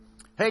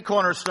Hey,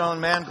 Cornerstone,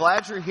 man.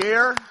 Glad you're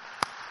here.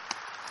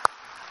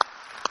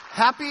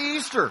 Happy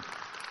Easter.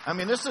 I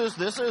mean, this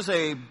is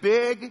a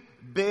big,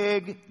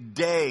 big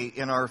day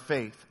in our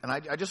faith. And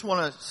I just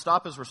want to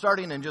stop as we're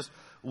starting and just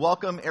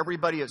welcome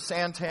everybody at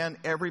Santan,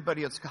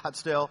 everybody at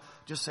Scottsdale.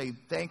 Just say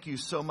thank you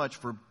so much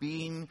for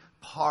being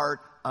part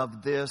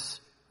of this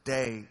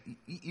day.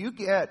 You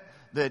get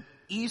that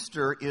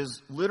Easter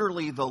is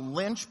literally the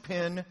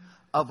linchpin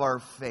of our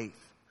faith.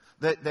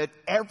 That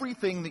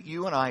everything that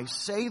you and I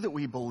say that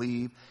we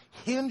believe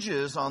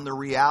hinges on the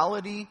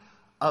reality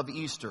of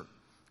Easter.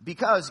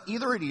 Because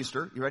either at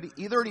Easter, you ready?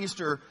 Either at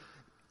Easter,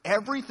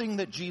 everything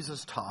that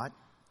Jesus taught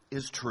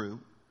is true.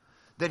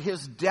 That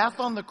his death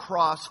on the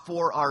cross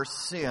for our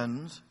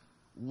sins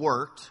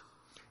worked.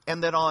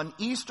 And that on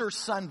Easter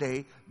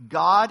Sunday,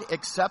 God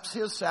accepts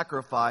his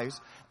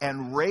sacrifice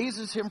and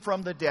raises him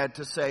from the dead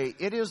to say,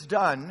 it is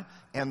done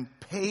and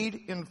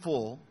paid in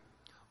full.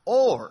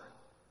 Or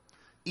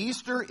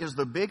Easter is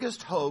the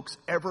biggest hoax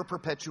ever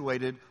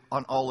perpetuated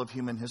on all of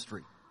human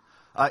history.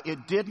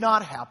 It did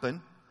not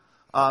happen.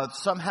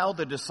 Somehow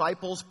the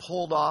disciples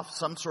pulled off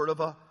some sort of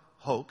a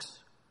hoax.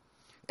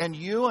 And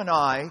you and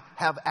I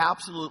have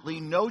absolutely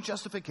no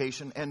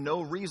justification and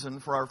no reason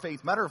for our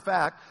faith. Matter of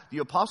fact, the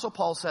Apostle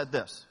Paul said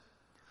this,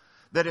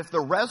 that if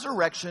the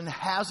resurrection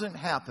hasn't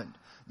happened,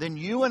 then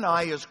you and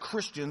I as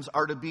Christians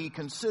are to be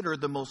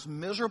considered the most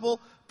miserable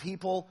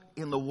people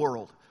in the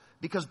world.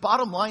 Because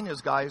bottom line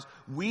is, guys,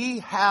 we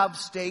have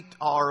staked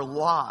our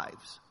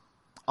lives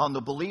on the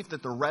belief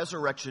that the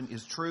resurrection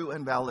is true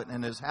and valid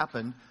and has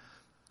happened.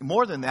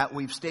 More than that,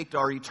 we've staked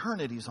our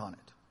eternities on it.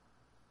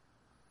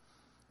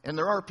 And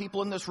there are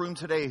people in this room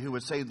today who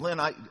would say, Lynn,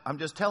 I'm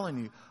just telling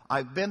you,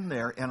 I've been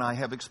there and I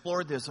have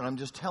explored this, and I'm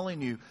just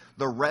telling you,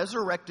 the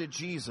resurrected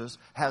Jesus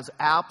has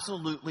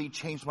absolutely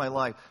changed my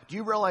life. Do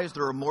you realize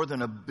there are more than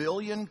 1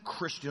 billion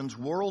Christians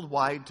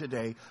worldwide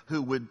today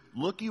who would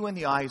look you in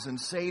the eyes and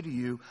say to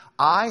you,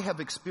 I have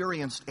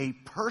experienced a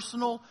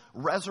personal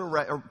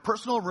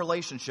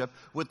relationship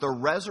with the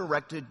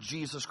resurrected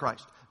Jesus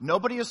Christ.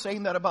 Nobody is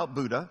saying that about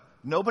Buddha.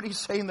 Nobody's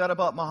saying that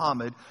about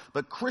Muhammad,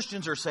 but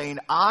Christians are saying,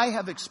 I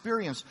have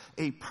experienced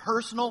a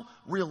personal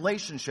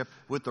relationship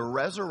with the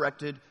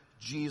resurrected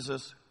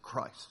Jesus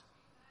Christ.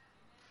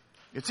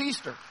 It's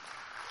Easter.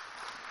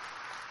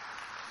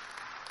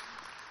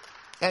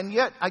 And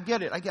yet, I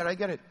get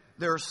it.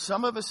 There are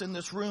some of us in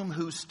this room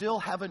who still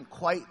haven't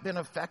quite been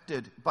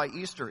affected by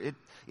Easter.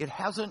 It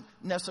hasn't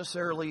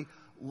necessarily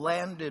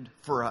landed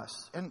for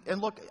us. And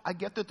look, I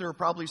get that there are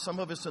probably some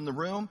of us in the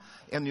room,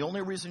 and the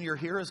only reason you're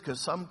here is because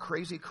some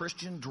crazy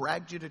Christian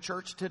dragged you to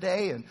church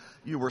today and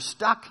you were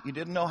stuck. You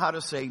didn't know how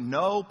to say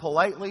no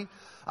politely.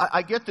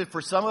 I get that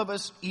for some of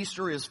us,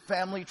 Easter is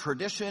family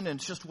tradition and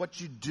it's just what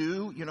you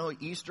do. You know,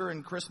 Easter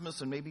and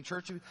Christmas and maybe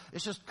church,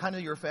 it's just kind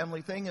of your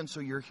family thing, and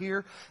so you're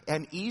here.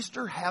 And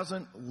Easter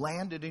hasn't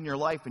landed in your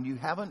life and you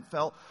haven't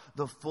felt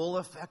the full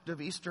effect of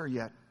Easter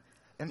yet.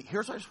 And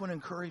here's what I just want to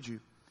encourage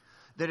you.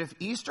 That if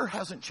Easter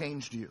hasn't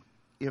changed you,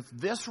 if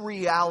this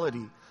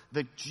reality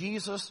that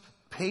Jesus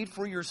paid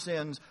for your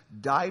sins,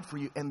 died for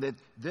you, and that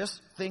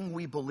this thing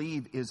we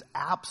believe is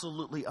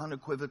absolutely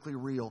unequivocally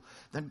real,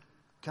 then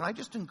can I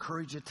just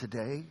encourage you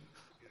today,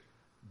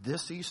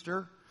 this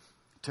Easter,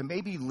 to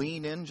maybe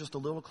lean in just a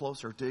little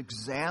closer, to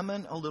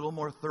examine a little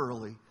more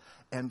thoroughly,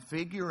 and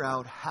figure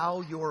out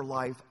how your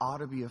life ought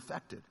to be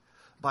affected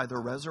by the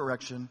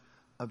resurrection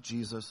of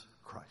Jesus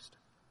Christ.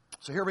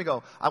 So here we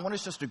go. I want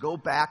us just to go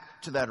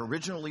back to that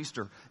original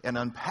Easter and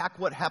unpack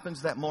what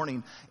happens that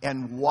morning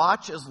and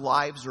watch as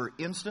lives are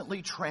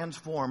instantly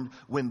transformed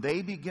when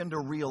they begin to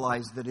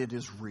realize that it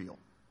is real.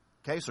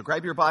 Okay, so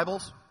grab your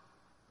Bibles.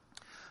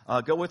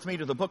 Go with me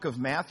to the book of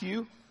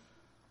Matthew.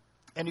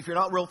 And if you're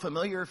not real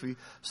familiar, if you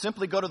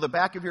simply go to the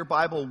back of your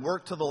Bible,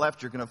 work to the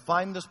left, you're going to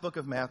find this book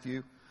of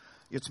Matthew.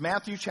 It's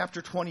Matthew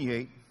chapter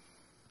 28.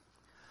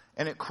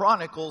 And it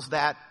chronicles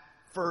that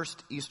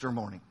first Easter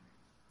morning.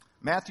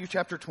 Matthew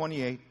chapter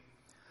 28,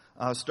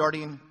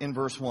 starting in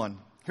verse 1.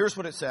 Here's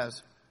what it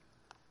says.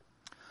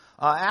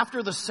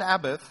 After the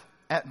Sabbath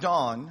at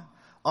dawn,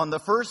 on the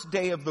first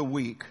day of the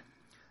week,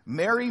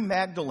 Mary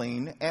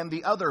Magdalene and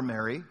the other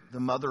Mary,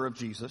 the mother of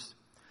Jesus,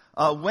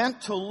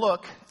 went to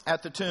look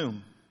at the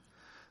tomb.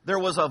 There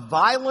was a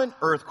violent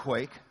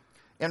earthquake,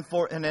 and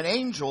an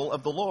angel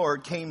of the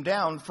Lord came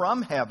down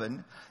from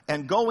heaven,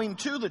 and going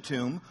to the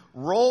tomb,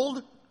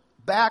 rolled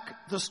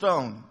back the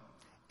stone,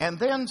 and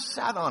then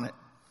sat on it.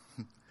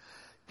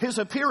 His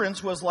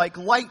appearance was like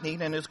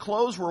lightning, and his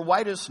clothes were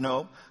white as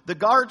snow. The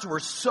guards were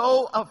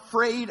so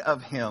afraid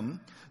of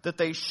him that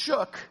they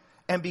shook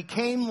and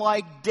became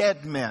like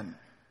dead men.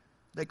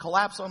 They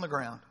collapsed on the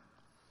ground.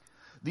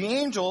 The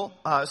angel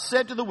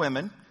said to the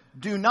women,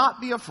 "Do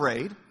not be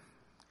afraid,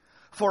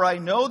 for I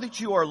know that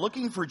you are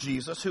looking for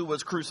Jesus who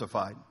was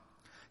crucified.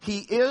 He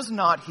is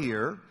not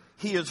here.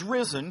 He is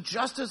risen,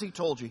 just as he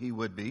told you he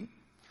would be.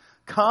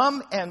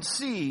 Come and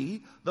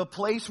see the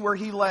place where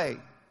he lay.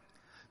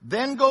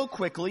 Then go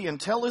quickly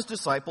and tell his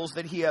disciples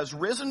that he has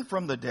risen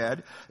from the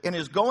dead and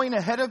is going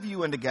ahead of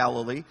you into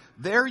Galilee.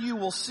 There you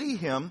will see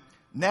him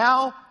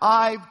Now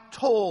I've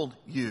told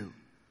you.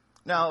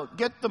 Now,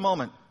 get the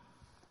moment.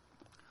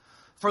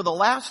 For the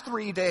last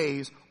 3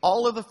 days,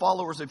 all of the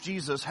followers of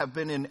Jesus have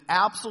been in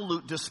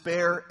absolute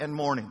despair and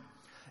mourning.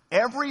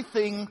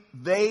 Everything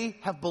they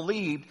have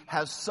believed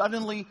has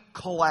suddenly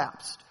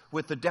collapsed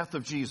with the death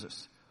of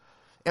Jesus.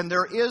 And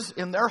there is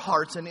in their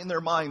hearts and in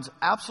their minds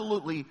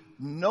absolutely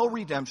no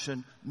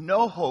redemption,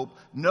 no hope,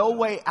 no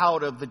way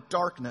out of the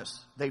darkness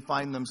they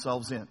find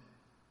themselves in.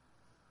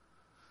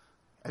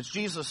 As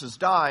Jesus has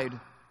died,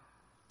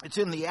 it's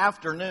in the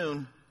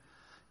afternoon,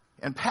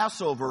 and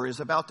Passover is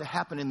about to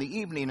happen in the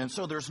evening, and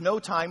so there's no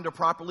time to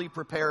properly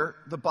prepare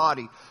the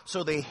body.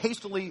 So they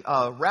hastily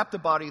wrap the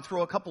body,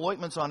 throw a couple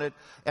ointments on it,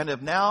 and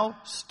have now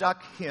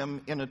stuck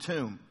him in a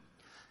tomb.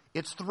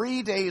 It's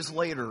 3 days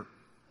later,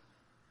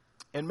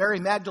 and Mary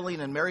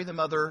Magdalene and Mary, the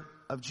mother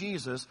of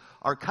Jesus,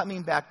 are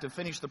coming back to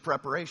finish the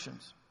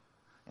preparations.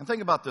 And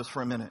think about this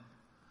for a minute.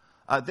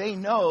 They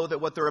know that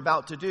what they're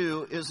about to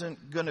do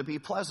isn't going to be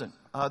pleasant.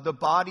 The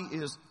body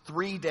is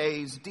 3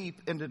 days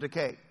deep into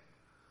decay.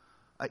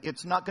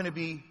 It's not going to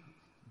be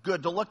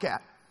good to look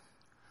at.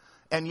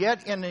 And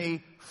yet, in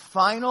a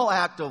final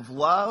act of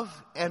love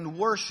and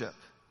worship,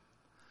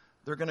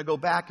 they're going to go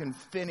back and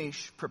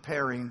finish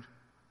preparing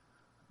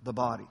the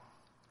body.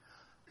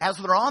 As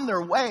they're on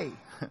their way,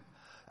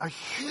 a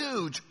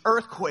huge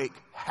earthquake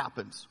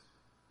happens.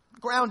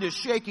 The ground is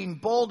shaking,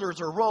 boulders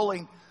are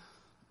rolling.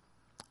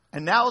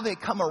 And now they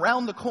come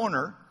around the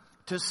corner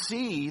to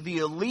see the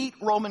elite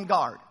Roman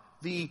guard,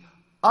 the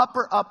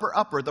upper,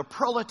 the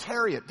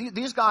proletariat.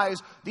 These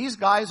guys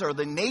are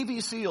the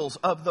Navy SEALs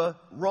of the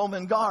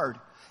Roman guard.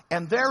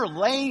 And they're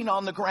laying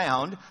on the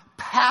ground,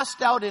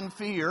 passed out in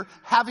fear,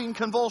 having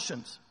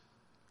convulsions.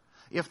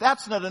 If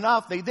that's not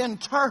enough, they then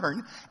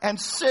turn, and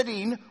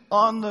sitting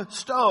on the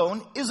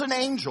stone is an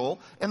angel,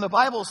 and the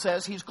Bible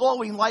says he's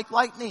glowing like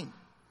lightning.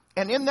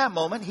 And in that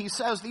moment, he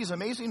says these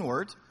amazing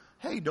words,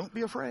 "Hey, don't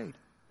be afraid."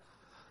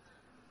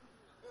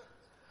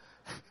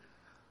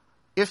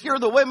 If you're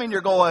the women,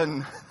 you're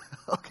going,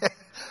 okay.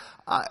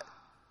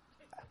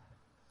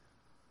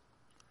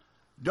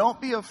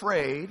 Don't be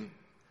afraid,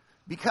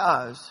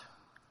 because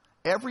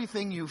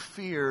everything you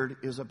feared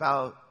is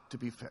about to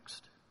be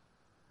fixed.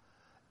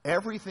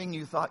 Everything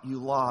you thought you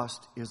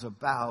lost is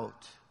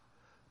about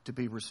to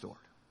be restored.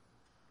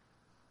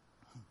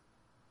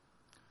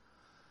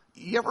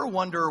 You ever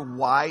wonder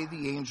why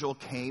the angel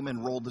came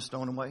and rolled the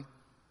stone away?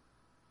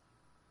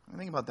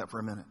 Think about that for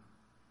a minute.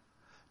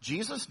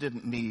 Jesus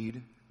didn't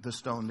need the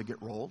stone to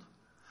get rolled.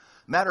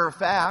 Matter of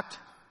fact,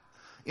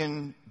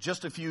 in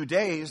just a few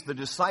days, the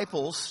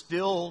disciples,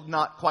 still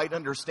not quite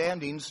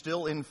understanding,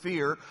 still in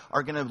fear,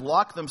 are going to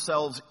lock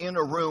themselves in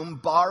a room,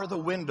 bar the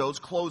windows,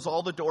 close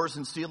all the doors,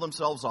 and seal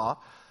themselves off.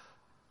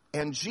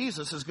 And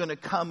Jesus is going to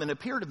come and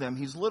appear to them.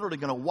 He's literally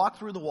going to walk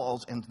through the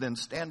walls and then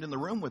stand in the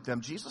room with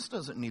them. Jesus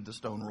doesn't need the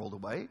stone rolled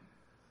away.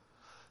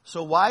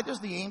 So why does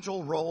the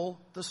angel roll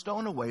the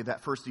stone away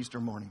that first Easter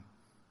morning?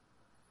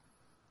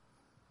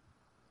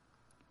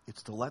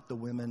 It's to let the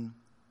women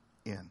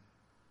in,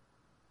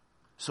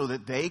 so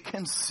that they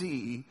can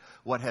see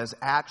what has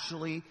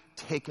actually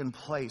taken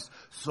place,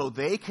 so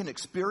they can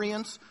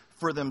experience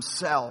for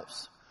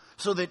themselves,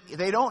 so that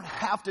they don't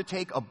have to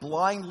take a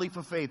blind leap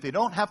of faith. They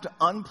don't have to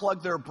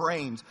unplug their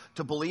brains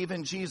to believe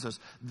in Jesus.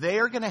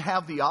 They're going to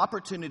have the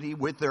opportunity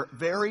with their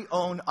very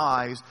own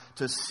eyes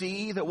to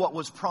see that what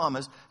was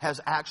promised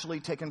has actually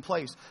taken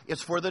place.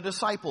 It's for the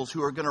disciples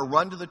who are going to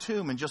run to the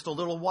tomb in just a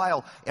little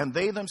while, and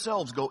they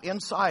themselves go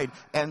inside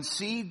and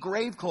see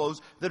grave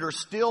clothes that are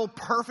still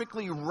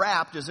perfectly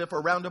wrapped as if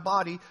around a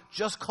body,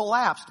 just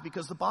collapsed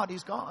because the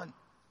body's gone.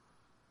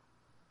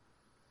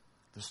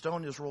 The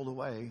stone is rolled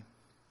away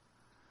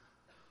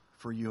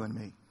for you and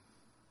me.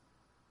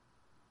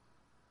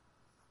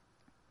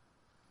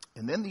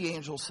 And then the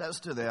angel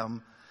says to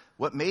them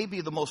what may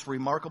be the most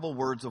remarkable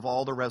words of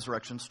all the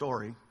resurrection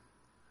story.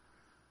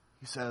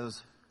 He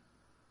says,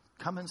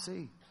 "Come and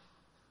see.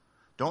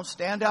 Don't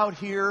stand out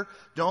here.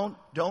 Don't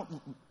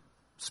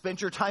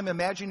spend your time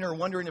imagining or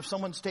wondering if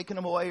someone's taken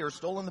him away or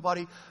stolen the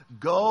body.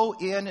 Go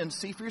in and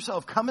see for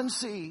yourself. Come and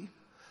see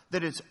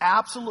that it's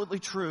absolutely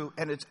true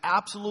and it's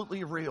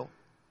absolutely real."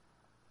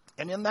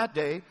 And in that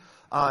day,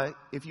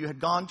 if you had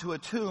gone to a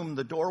tomb,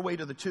 the doorway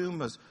to the tomb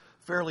was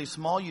fairly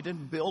small. You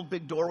didn't build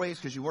big doorways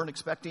because you weren't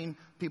expecting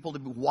people to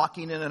be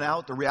walking in and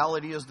out. The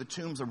reality is the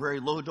tomb's a very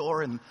low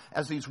door. And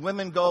as these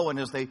women go and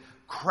as they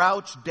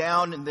crouch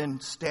down and then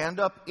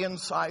stand up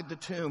inside the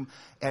tomb,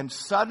 and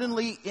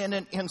suddenly in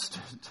an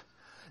instant,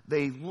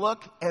 they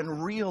look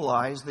and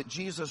realize that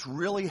Jesus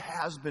really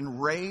has been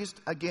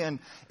raised again.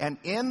 And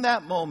in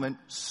that moment,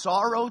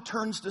 sorrow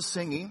turns to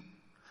singing.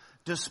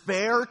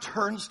 Despair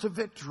turns to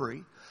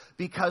victory,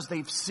 because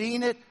they've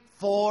seen it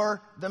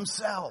for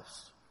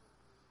themselves.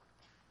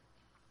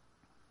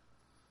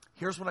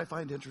 Here's what I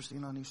find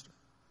interesting on Easter.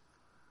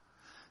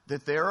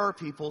 That there are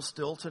people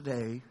still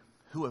today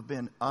who have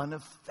been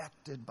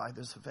unaffected by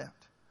this event.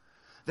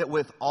 That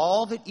with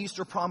all that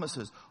Easter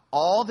promises,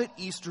 all that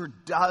Easter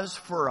does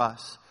for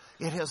us,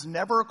 it has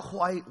never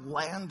quite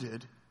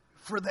landed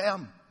for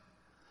them.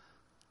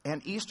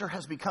 And Easter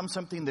has become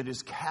something that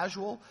is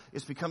casual.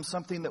 It's become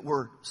something that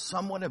we're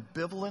somewhat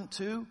ambivalent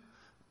to.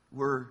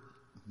 We're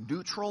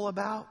neutral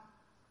about.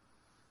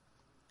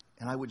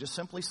 And I would just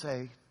simply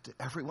say to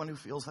everyone who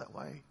feels that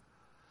way,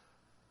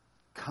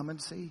 come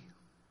and see.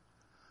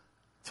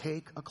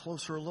 Take a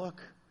closer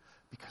look,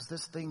 because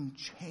this thing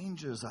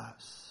changes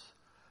us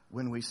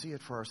when we see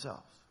it for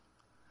ourselves.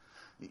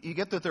 You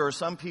get that there are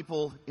some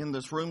people in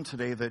this room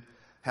today that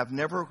have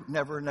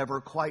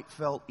never quite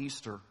felt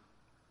Easter.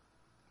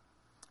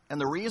 And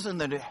the reason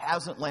that it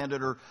hasn't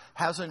landed or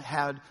hasn't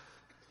had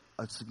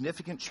a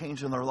significant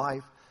change in their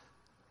life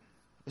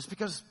is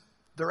because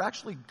they're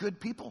actually good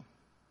people.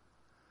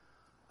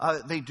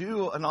 They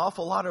do an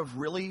awful lot of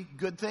really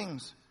good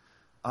things.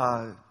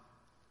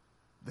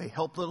 They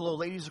help little old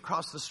ladies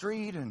across the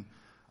street, and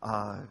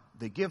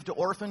they give to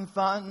orphan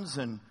funds,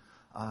 and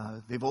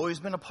they've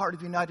always been a part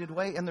of United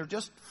Way, and they're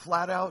just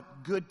flat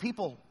out good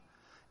people.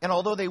 And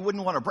although they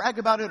wouldn't want to brag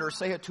about it or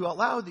say it too out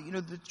loud,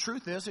 the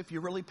truth is, if you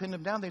really pinned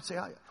them down, they'd say,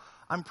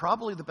 I'm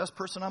probably the best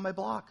person on my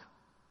block.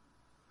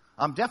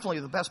 I'm definitely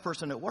the best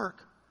person at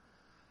work.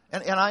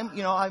 And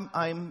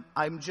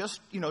I'm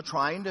just,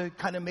 trying to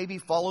kind of maybe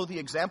follow the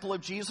example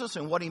of Jesus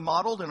and what he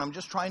modeled, and I'm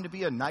just trying to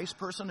be a nice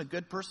person, a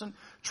good person,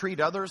 treat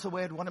others the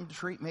way I'd want them to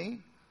treat me.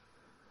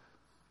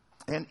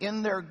 And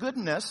in their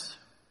goodness,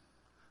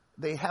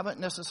 they haven't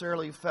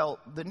necessarily felt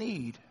the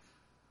need.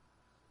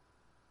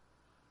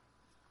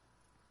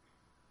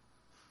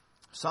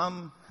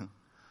 Some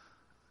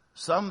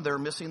they're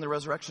missing the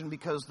resurrection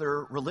because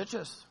they're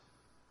religious.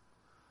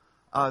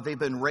 They've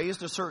been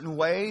raised a certain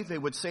way. They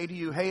would say to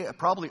you, hey,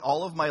 probably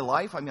all of my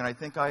life, I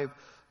think I've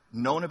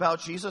known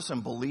about Jesus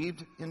and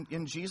believed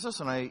in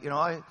Jesus, and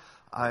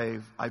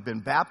I've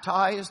been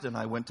baptized, and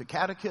I went to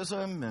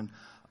catechism, and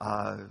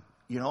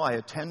I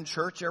attend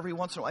church every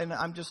once in a while, and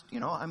I'm just,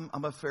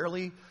 I'm a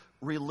fairly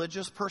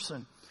religious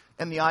person.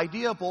 And the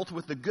idea, both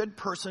with the good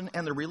person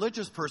and the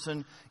religious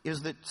person,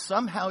 is that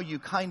somehow you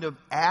kind of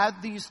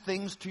add these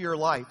things to your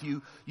life.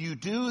 You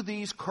do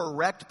these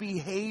correct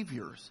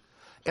behaviors.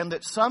 And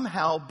that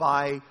somehow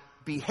by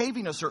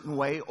behaving a certain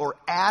way or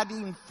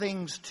adding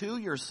things to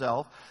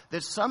yourself,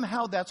 that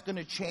somehow that's going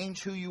to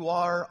change who you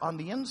are on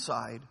the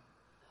inside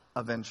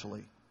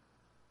eventually.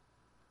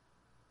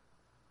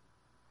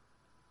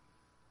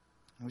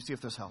 Let me see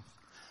if this helps.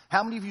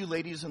 How many of you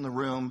ladies in the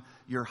room,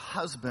 your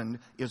husband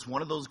is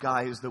one of those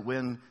guys that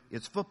when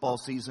it's football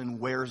season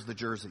wears the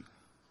jersey?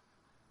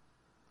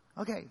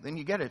 Okay, then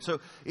you get it.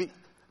 So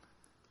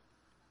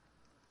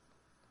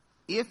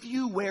if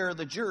you wear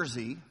the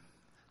jersey,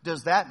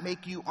 does that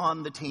make you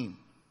on the team?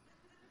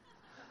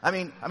 I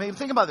mean,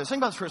 think about this.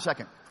 Think about this for a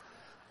second.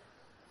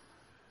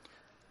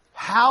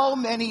 How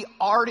many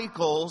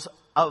articles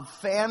of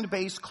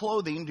fan-based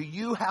clothing do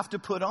you have to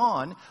put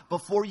on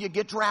before you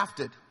get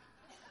drafted?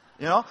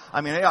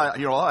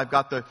 I've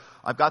got the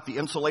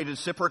insulated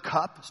sipper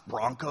cup, it's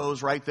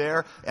Broncos right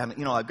there, and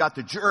I've got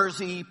the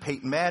jersey,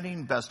 Peyton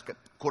Manning, best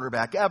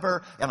quarterback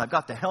ever, and I've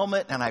got the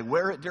helmet, and I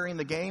wear it during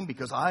the game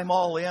because I'm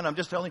all in. I'm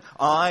just telling you,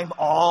 I'm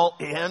all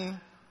in.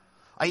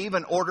 I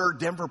even order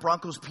Denver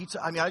Broncos pizza.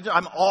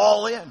 I'm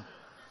all in.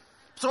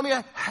 So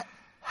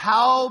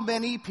how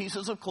many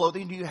pieces of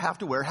clothing do you have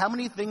to wear? How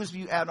many things do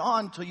you add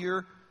on till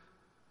you're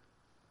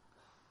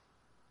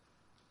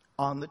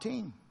on the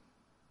team?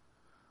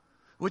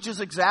 Which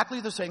is exactly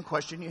the same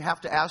question you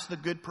have to ask the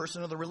good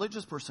person or the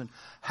religious person.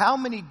 How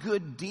many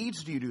good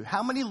deeds do you do?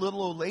 How many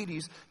little old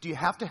ladies do you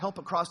have to help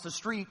across the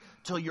street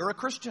till you're a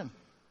Christian?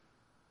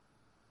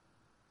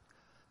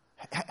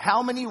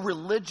 How many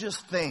religious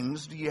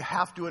things do you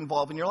have to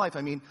involve in your life?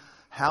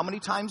 How many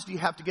times do you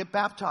have to get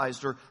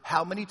baptized? Or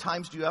how many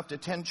times do you have to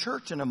attend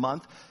church in a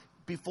month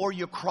before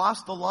you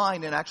cross the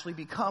line and actually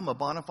become a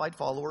bona fide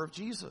follower of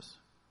Jesus?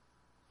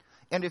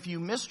 And if you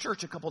miss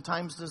church a couple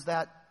times, does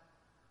that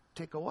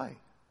take away?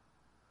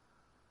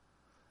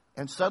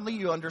 And suddenly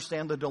you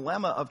understand the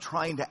dilemma of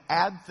trying to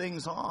add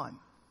things on.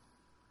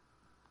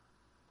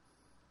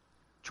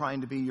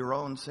 Trying to be your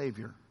own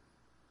savior.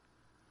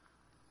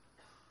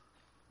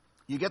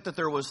 You get that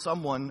there was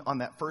someone on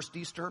that first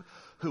Easter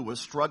who was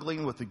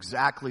struggling with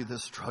exactly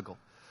this struggle.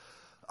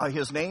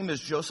 His name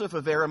is Joseph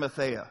of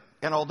Arimathea.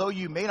 And although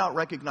you may not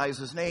recognize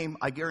his name,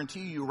 I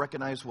guarantee you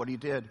recognize what he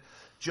did.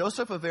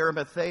 Joseph of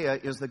Arimathea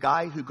is the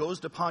guy who goes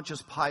to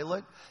Pontius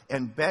Pilate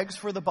and begs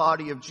for the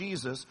body of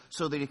Jesus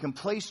so that he can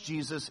place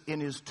Jesus in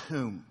his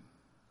tomb.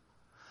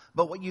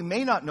 But what you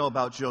may not know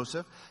about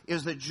Joseph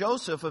is that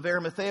Joseph of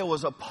Arimathea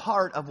was a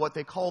part of what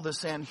they call the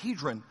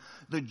Sanhedrin,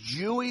 the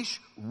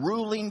Jewish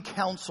ruling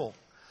council.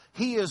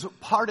 He is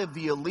part of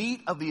the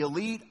elite of the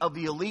elite of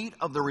the elite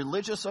of the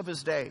religious of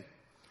his day.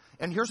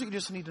 And here's what you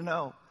just need to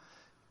know.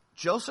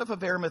 Joseph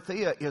of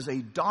Arimathea is a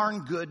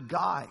darn good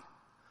guy.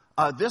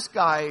 This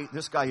guy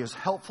is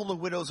helpful to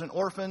widows and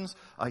orphans.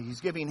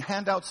 He's giving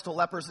handouts to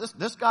lepers.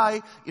 This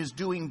guy is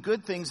doing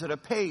good things at a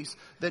pace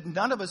that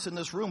none of us in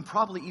this room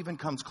probably even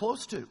comes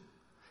close to.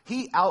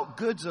 He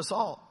outgoods us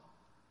all.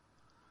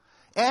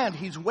 And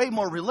he's way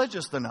more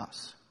religious than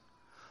us.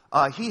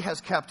 He has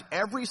kept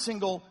every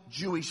single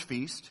Jewish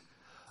feast.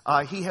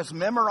 He has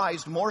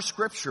memorized more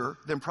scripture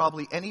than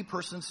probably any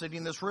person sitting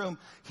in this room.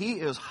 He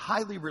is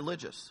highly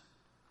religious.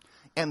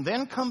 And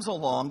then comes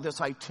along this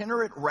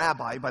itinerant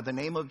rabbi by the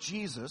name of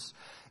Jesus,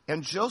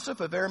 and Joseph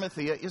of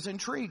Arimathea is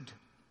intrigued.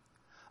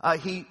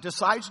 He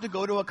decides to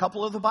go to a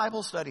couple of the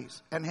Bible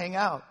studies and hang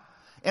out.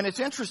 And it's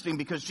interesting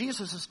because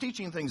Jesus is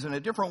teaching things in a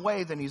different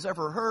way than he's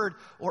ever heard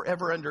or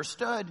ever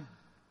understood.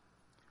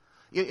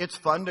 It's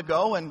fun to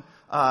go and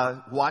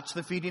watch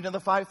the feeding of the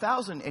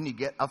 5,000, and you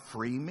get a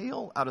free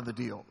meal out of the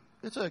deal.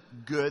 It's a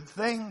good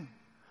thing.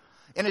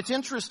 And it's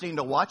interesting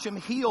to watch him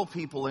heal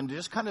people and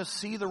just kind of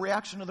see the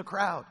reaction of the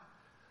crowd.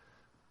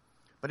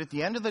 But at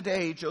the end of the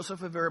day,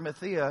 Joseph of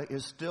Arimathea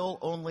is still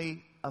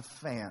only a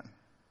fan.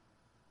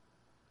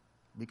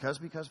 Because.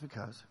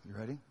 You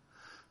ready?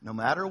 No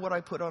matter what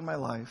I put on my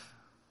life,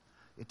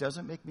 it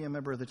doesn't make me a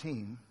member of the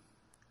team.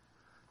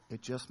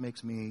 It just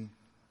makes me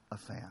a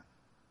fan.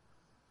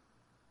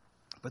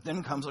 But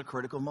then comes a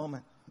critical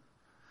moment.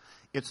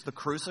 It's the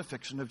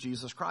crucifixion of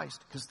Jesus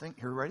Christ. Because think,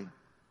 here, ready?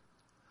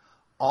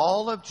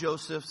 All of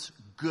Joseph's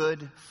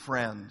good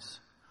friends,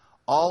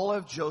 all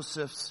of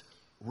Joseph's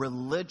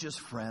religious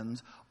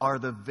friends are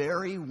the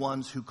very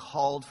ones who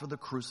called for the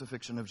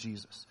crucifixion of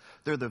Jesus.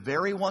 They're the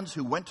very ones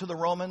who went to the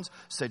Romans,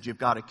 said, you've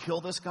got to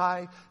kill this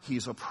guy.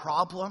 He's a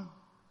problem.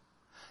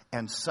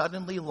 And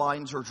suddenly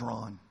lines are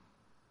drawn.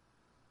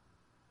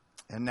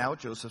 And now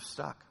Joseph's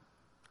stuck.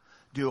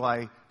 Do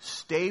I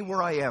stay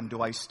where I am?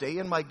 Do I stay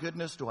in my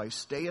goodness? Do I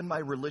stay in my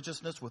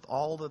religiousness with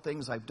all the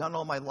things I've done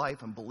all my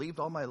life and believed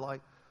all my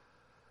life?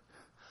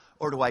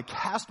 Or do I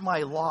cast my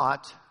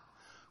lot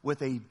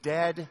with a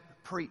dead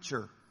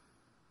preacher?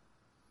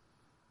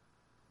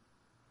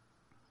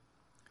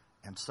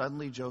 And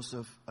suddenly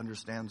Joseph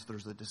understands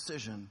there's a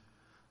decision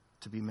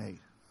to be made.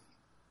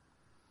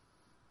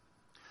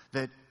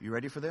 That, you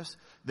ready for this?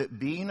 That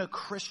being a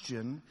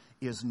Christian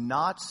is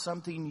not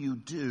something you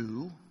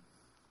do.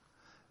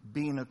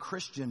 Being a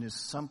Christian is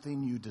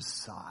something you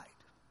decide.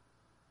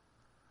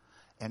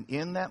 And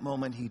in that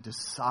moment, he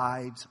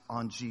decides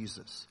on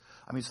Jesus.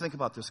 I mean, think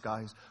about this,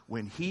 guys.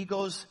 When he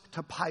goes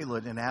to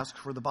Pilate and asks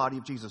for the body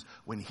of Jesus,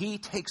 when he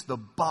takes the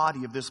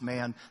body of this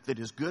man that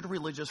his good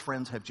religious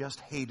friends have just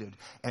hated,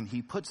 and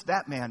he puts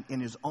that man in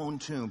his own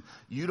tomb,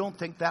 you don't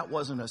think that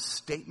wasn't a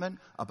statement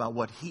about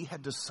what he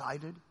had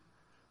decided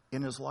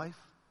in his life?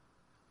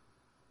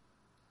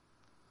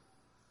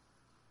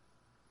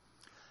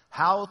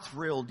 How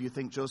thrilled do you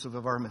think Joseph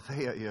of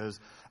Arimathea is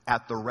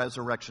at the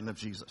resurrection of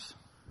Jesus?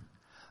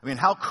 I mean,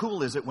 how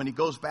cool is it when he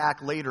goes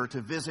back later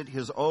to visit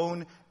his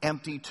own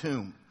empty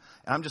tomb?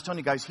 And I'm just telling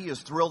you guys, he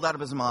is thrilled out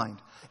of his mind.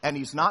 And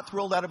he's not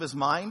thrilled out of his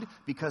mind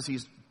because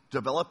he's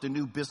developed a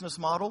new business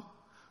model,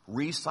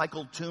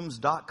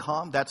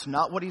 recycledtombs.com. That's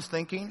not what he's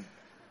thinking.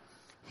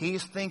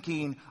 He's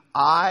thinking,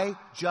 I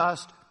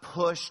just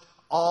pushed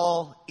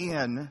all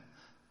in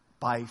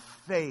by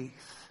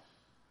faith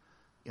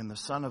in the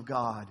Son of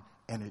God,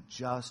 and it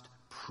just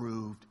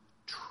proved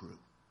true.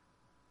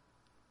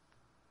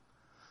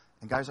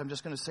 And guys, I'm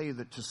just going to say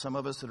that to some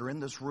of us that are in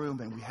this room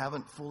and we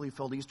haven't fully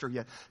felt Easter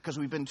yet because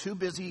we've been too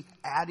busy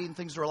adding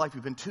things to our life.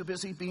 We've been too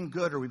busy being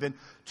good, or we've been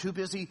too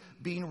busy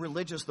being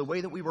religious the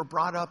way that we were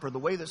brought up or the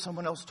way that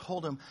someone else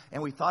told them.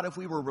 And we thought if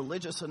we were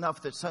religious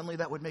enough that suddenly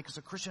that would make us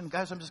a Christian.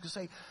 Guys, I'm just going to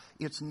say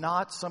it's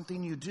not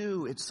something you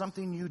do. It's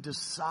something you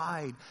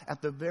decide.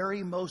 At the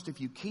very most, if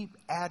you keep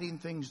adding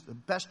things, the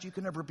best you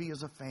can ever be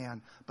is a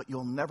fan, but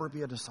you'll never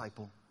be a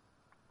disciple.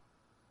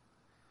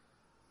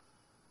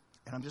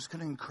 And I'm just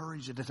going to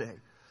encourage you today,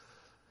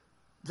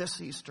 this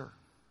Easter,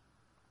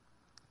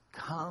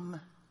 come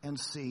and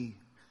see.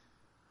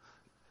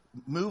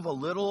 Move a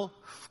little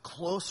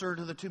closer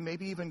to the tomb.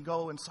 Maybe even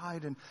go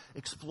inside and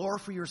explore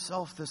for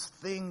yourself this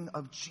thing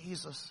of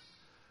Jesus.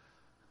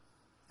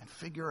 And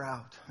figure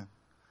out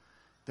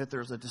that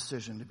there's a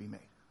decision to be made.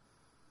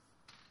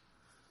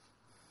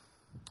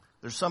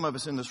 There's some of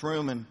us in this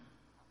room and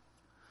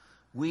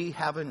we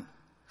haven't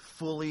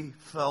fully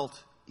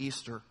felt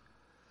Easter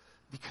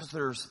because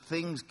there's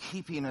things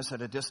keeping us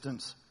at a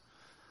distance.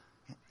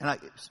 And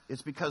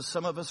it's because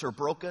some of us are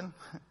broken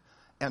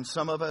and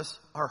some of us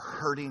are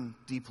hurting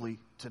deeply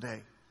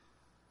today.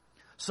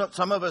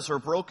 Some of us are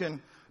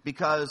broken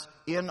because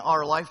in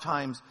our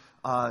lifetimes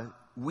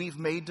we've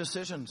made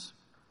decisions.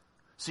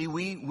 See,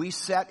 we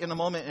sat in a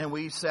moment and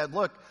we said,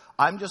 look,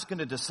 I'm just going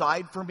to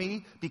decide for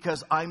me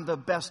because I'm the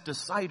best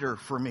decider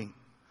for me.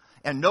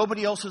 And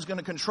nobody else is going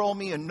to control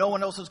me, and no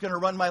one else is going to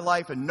run my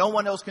life, and no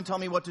one else can tell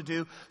me what to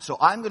do. So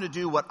I'm going to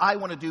do what I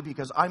want to do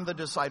because I'm the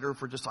decider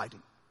for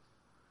deciding.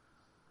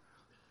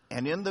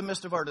 And in the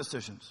midst of our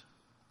decisions,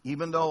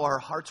 even though our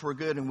hearts were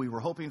good and we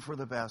were hoping for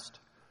the best,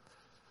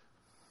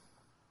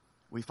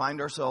 we find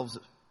ourselves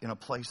in a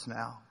place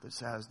now that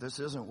says, this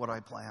isn't what I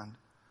planned.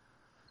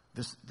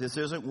 This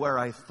isn't where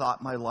I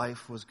thought my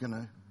life was going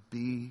to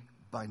be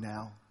by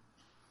now.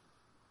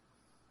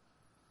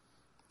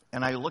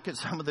 And I look at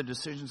some of the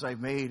decisions I've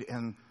made,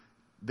 and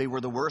they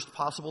were the worst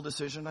possible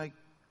decision I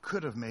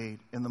could have made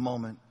in the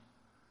moment.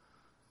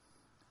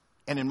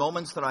 And in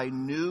moments that I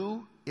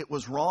knew it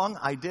was wrong,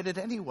 I did it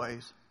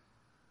anyways.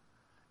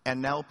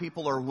 And now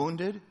people are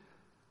wounded.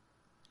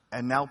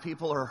 And now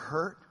people are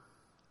hurt.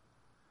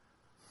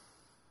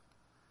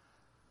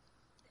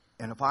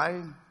 And if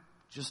I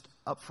just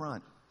up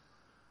front,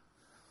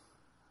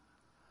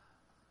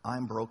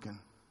 I'm broken.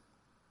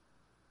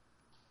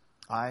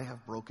 I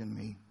have broken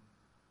me.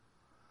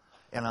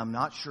 And I'm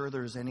not sure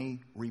there's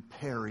any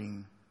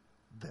repairing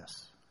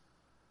this.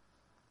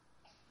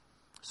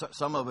 So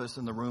some of us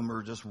in the room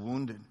are just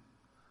wounded,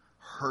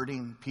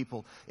 hurting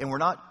people. And we're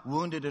not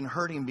wounded and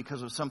hurting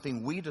because of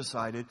something we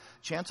decided.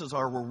 Chances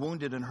are we're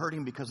wounded and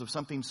hurting because of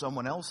something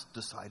someone else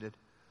decided.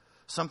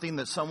 Something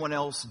that someone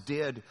else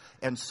did.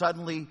 And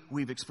suddenly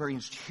we've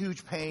experienced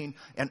huge pain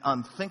and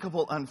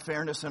unthinkable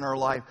unfairness in our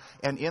life.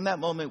 And in that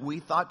moment we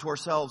thought to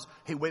ourselves,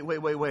 hey,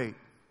 wait.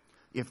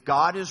 If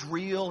God is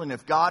real and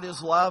if God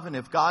is love and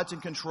if God's in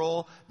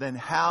control, then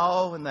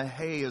how in the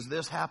hay is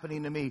this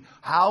happening to me?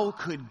 How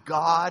could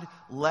God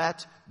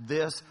let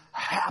this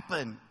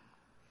happen?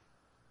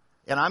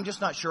 And I'm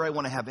just not sure I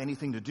want to have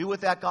anything to do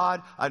with that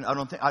God. I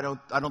don't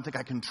think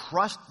I can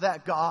trust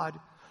that God.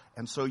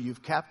 And so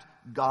you've kept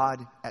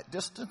God at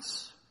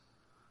distance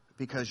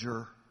because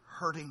you're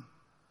hurting.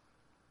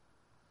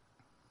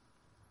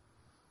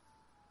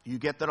 You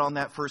get that on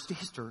that first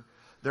Easter,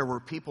 there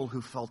were people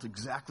who felt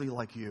exactly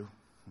like you.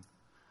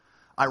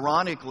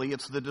 Ironically,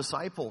 it's the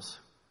disciples.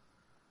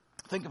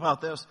 Think about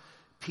this.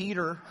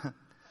 Peter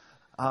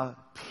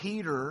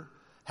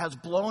has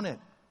blown it.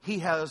 He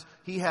has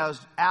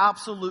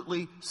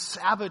absolutely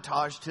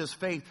sabotaged his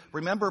faith.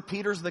 Remember,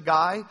 Peter's the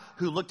guy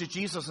who looked at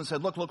Jesus and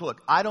said, look,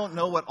 I don't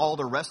know what all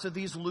the rest of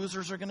these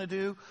losers are going to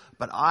do,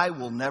 but I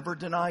will never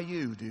deny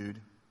you,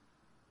 dude.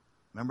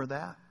 Remember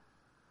that?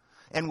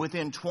 And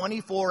within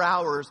 24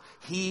 hours,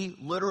 he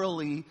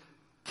literally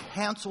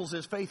cancels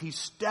his faith. He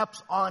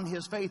steps on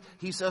his faith.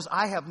 He says,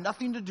 I have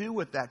nothing to do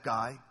with that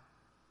guy.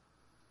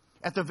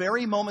 At the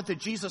very moment that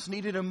Jesus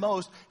needed him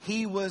most,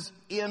 he was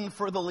in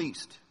for the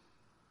least.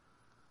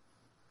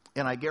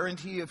 And I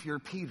guarantee you, if you're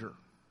Peter,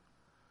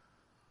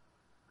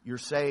 you're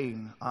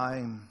saying,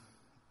 I'm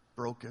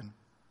broken.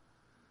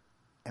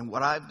 And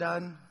what I've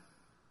done,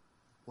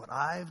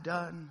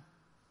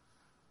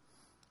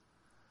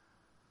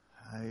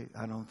 I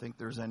don't think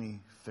there's any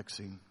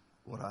fixing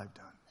what I've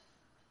done.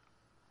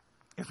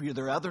 If you're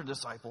the other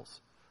disciples,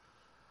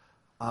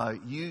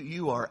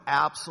 you are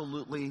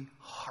absolutely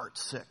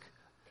heartsick.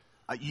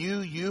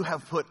 You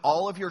have put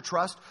all of your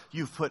trust,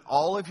 you've put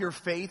all of your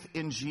faith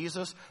in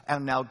Jesus,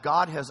 and now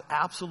God has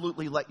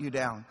absolutely let you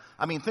down.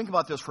 I mean, think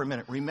about this for a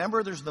minute.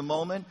 Remember, there's the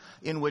moment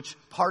in which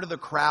part of the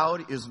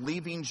crowd is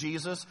leaving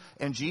Jesus,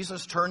 and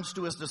Jesus turns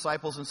to his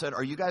disciples and said,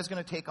 are you guys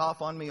going to take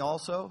off on me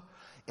also?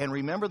 And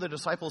remember, the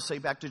disciples say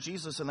back to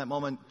Jesus in that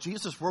moment,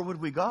 Jesus, where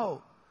would we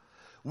go?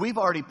 We've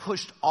already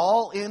pushed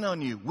all in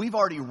on you. We've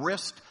already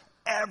risked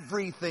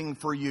everything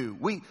for you.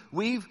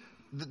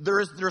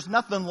 There's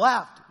nothing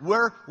left.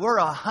 We're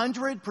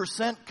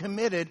 100%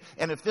 committed,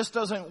 and if this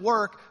doesn't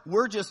work,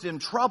 we're just in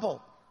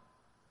trouble.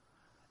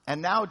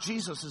 And now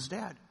Jesus is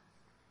dead.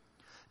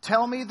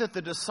 Tell me that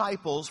the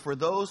disciples, for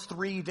those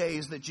 3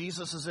 days that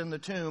Jesus is in the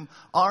tomb,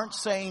 aren't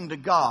saying to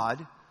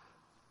God,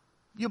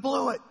 you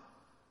blew it.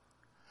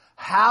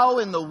 How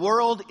in the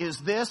world is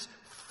this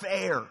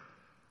fair?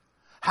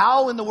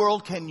 How in the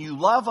world can you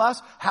love us?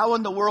 How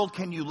in the world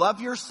can you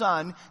love your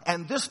son?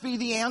 And this be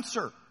the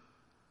answer.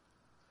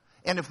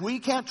 And if we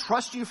can't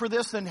trust you for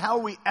this, then how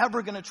are we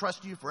ever going to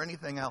trust you for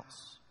anything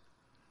else?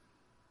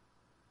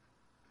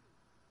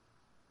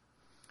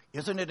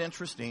 Isn't it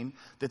interesting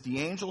that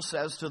the angel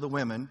says to the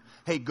women,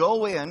 hey,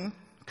 go in,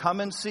 come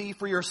and see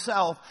for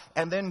yourself,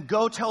 and then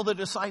go tell the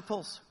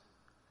disciples.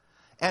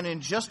 And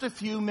in just a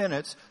few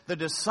minutes, the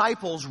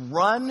disciples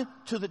run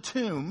to the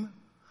tomb,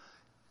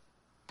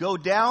 go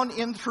down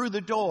in through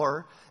the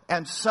door,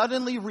 and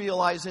suddenly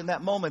realize in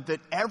that moment that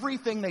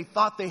everything they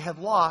thought they had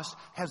lost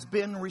has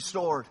been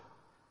restored.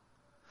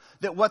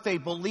 That what they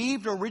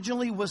believed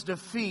originally was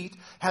defeat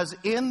has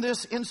in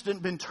this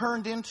instant been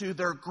turned into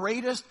their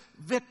greatest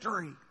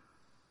victory.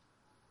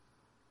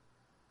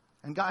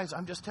 And guys,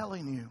 I'm just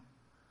telling you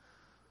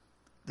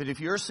that if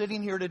you're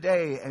sitting here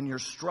today and you're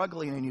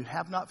struggling and you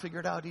have not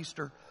figured out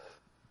Easter,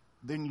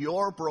 then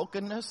your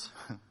brokenness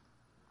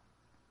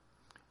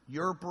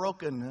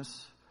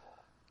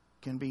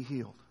can be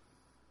healed.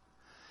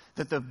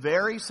 That the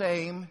very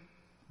same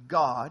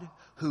God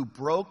who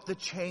broke the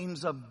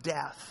chains of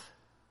death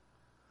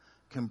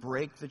can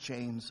break the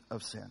chains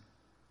of sin.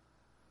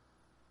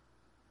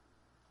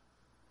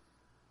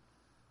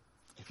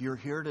 If you're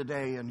here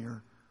today and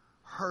you're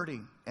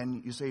hurting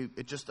and you say,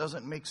 it just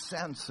doesn't make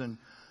sense, and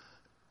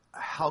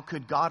how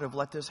could God have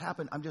let this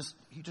happen?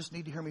 You just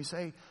need to hear me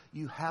say,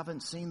 you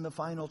haven't seen the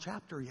final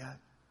chapter yet.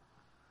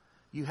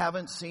 You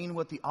haven't seen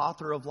what the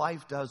author of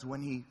life does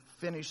when he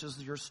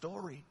finishes your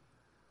story.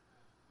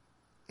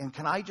 And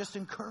can I just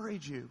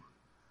encourage you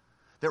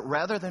that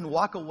rather than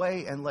walk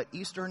away and let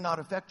Easter not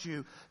affect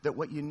you, that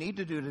what you need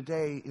to do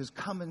today is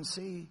come and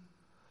see.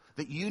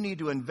 That you need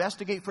to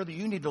investigate further.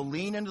 You need to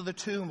lean into the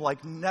tomb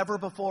like never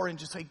before and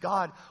just say,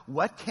 God,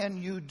 what can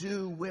you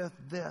do with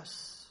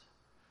this?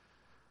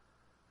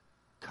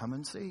 Come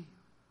and see.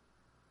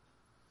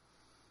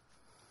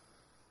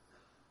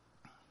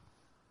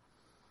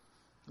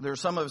 There are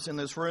some of us in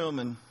this room,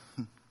 and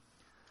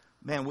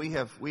man, we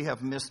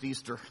have missed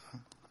Easter.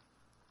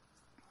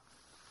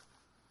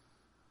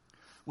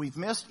 We've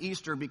missed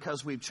Easter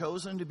because we've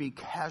chosen to be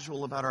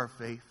casual about our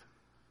faith.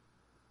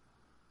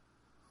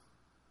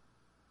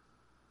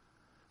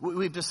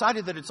 We've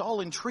decided that it's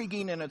all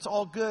intriguing and it's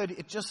all good.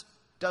 It just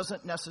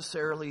doesn't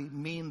necessarily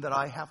mean that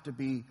I have to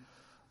be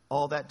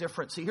all that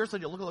different. See, here's the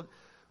deal. Look.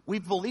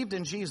 We've believed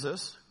in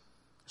Jesus,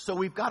 so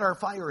we've got our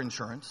fire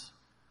insurance.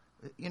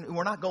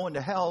 We're not going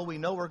to hell. We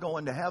know we're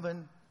going to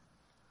heaven.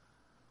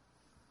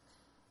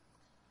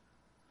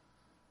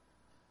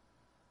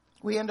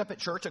 We end up at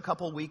church a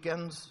couple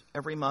weekends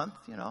every month,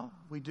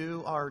 We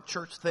do our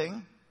church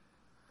thing.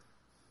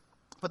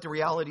 But the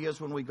reality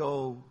is when we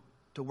go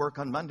to work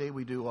on Monday,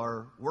 we do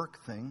our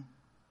work thing.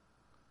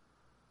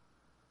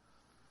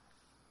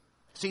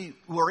 See,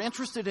 we're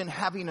interested in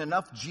having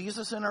enough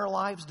Jesus in our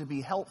lives to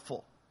be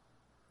helpful.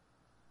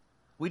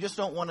 We just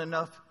don't want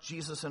enough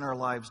Jesus in our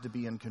lives to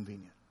be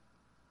inconvenient.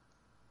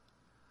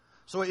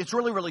 So it's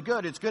really, really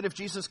good. It's good if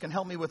Jesus can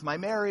help me with my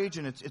marriage,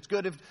 and it's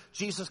good if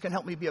Jesus can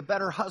help me be a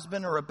better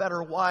husband or a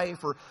better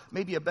wife or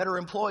maybe a better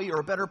employee or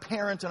a better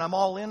parent, and I'm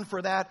all in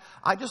for that.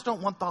 I just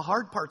don't want the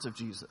hard parts of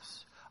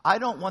Jesus. I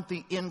don't want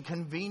the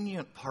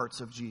inconvenient parts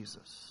of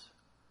Jesus.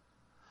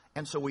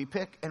 And so we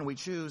pick and we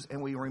choose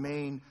and we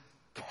remain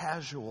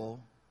casual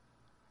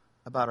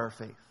about our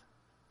faith.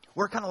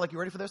 We're kind of like, you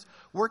ready for this?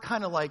 We're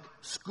kind of like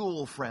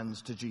school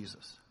friends to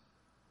Jesus.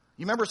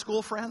 You remember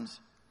school friends?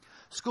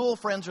 School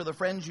friends are the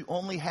friends you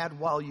only had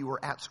while you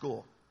were at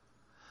school.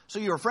 So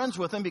you were friends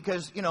with them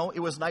because, it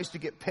was nice to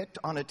get picked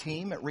on a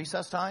team at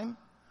recess time.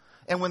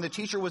 And when the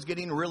teacher was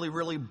getting really,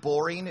 really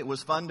boring, it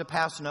was fun to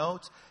pass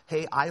notes.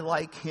 Hey, I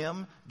like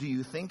him. Do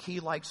you think he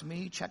likes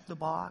me? Check the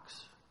box.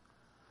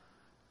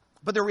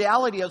 But the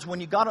reality is when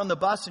you got on the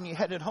bus and you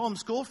headed home,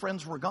 school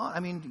friends were gone.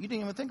 I mean, you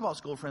didn't even think about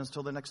school friends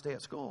till the next day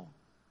at school.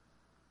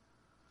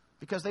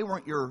 Because they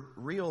weren't your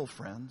real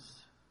friends.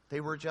 They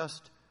were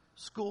just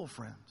school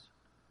friends.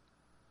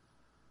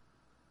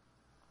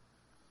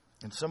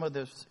 And some of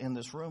this in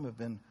this room have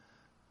been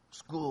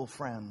school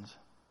friends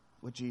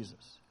with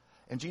Jesus.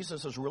 And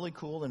Jesus is really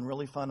cool and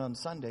really fun on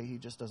Sunday. He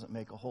just doesn't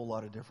make a whole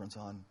lot of difference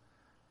on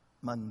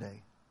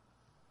Monday.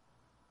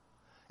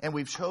 And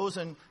we've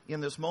chosen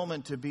in this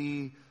moment to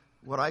be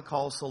what I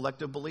call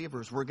selective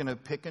believers. We're going to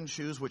pick and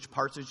choose which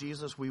parts of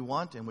Jesus we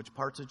want and which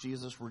parts of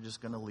Jesus we're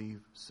just going to leave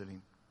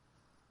sitting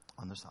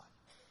on the side.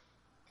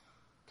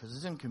 Because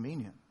it's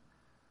inconvenient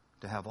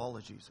to have all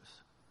of Jesus.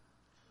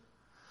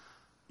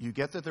 You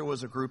get that there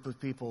was a group of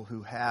people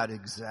who had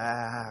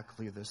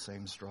exactly the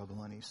same struggle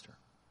on Easter.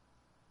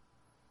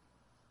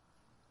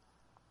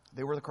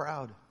 They were the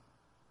crowd.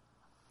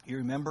 You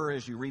remember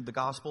as you read the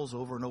Gospels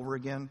over and over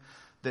again,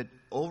 that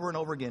over and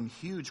over again,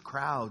 huge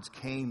crowds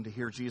came to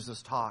hear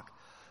Jesus talk.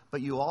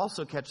 But you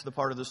also catch the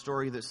part of the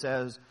story that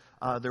says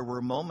there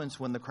were moments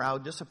when the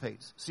crowd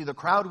dissipates. See, the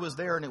crowd was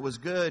there and it was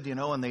good,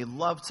 and they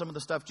loved some of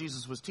the stuff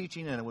Jesus was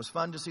teaching, and it was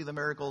fun to see the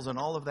miracles and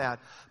all of that.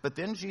 But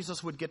then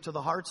Jesus would get to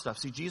the hard stuff.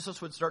 See,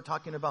 Jesus would start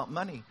talking about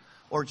money.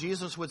 Or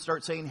Jesus would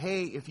start saying,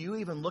 hey, if you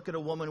even look at a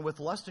woman with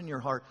lust in your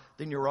heart,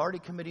 then you're already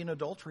committing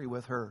adultery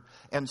with her.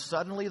 And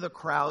suddenly the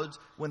crowds,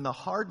 when the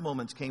hard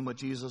moments came with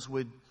Jesus,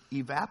 would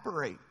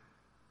evaporate.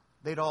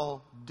 They'd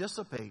all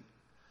dissipate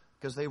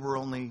because they were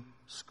only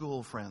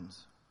school friends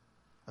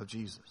of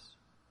Jesus.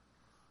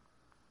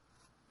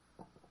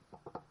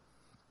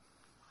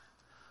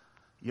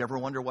 You ever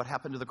wonder what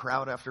happened to the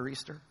crowd after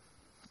Easter?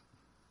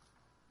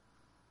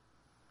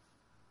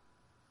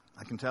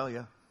 I can tell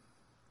you.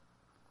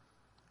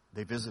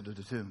 They visited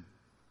a tomb.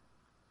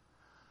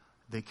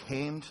 They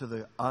came to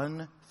the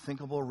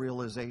unthinkable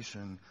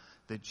realization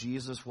that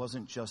Jesus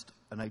wasn't just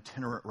an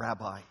itinerant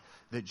rabbi,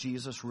 that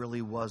Jesus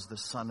really was the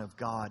Son of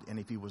God. And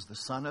if he was the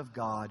Son of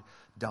God,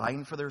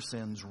 dying for their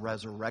sins,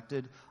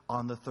 resurrected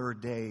on the third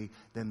day,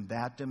 then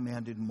that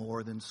demanded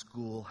more than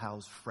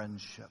schoolhouse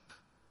friendship.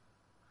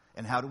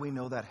 And how do we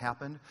know that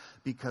happened?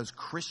 Because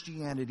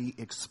Christianity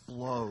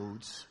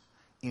explodes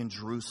in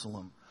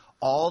Jerusalem.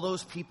 All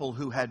those people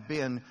who had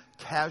been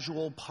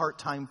casual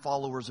part-time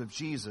followers of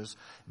Jesus,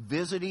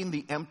 visiting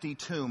the empty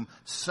tomb,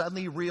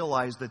 suddenly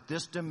realized that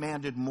this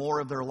demanded more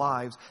of their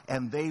lives,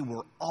 and they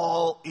were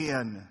all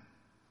in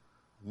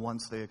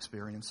once they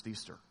experienced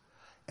Easter.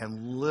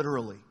 And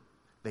literally,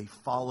 they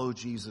followed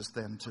Jesus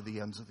then to the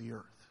ends of the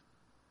earth.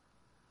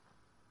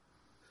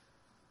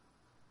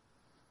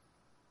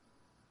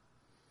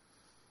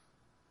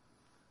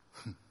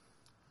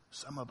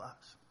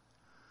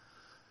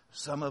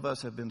 Some of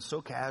us have been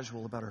so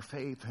casual about our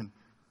faith, and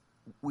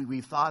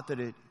we thought that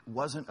it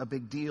wasn't a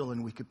big deal,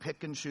 and we could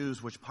pick and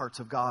choose which parts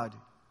of God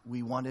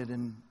we wanted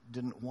and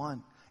didn't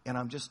want. And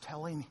I'm just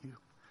telling you,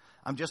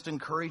 I'm just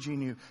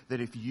encouraging you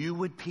that if you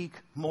would peek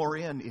more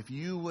in, if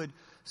you would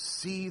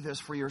see this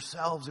for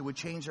yourselves, it would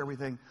change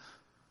everything.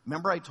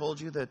 Remember I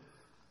told you that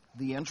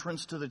the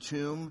entrance to the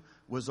tomb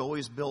was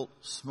always built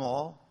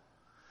small?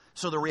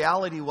 So the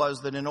reality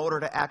was that in order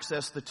to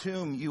access the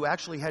tomb, you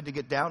actually had to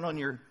get down on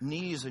your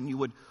knees and you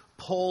would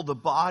pull the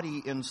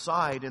body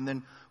inside. And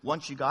then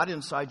once you got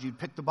inside, you'd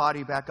pick the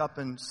body back up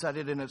and set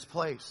it in its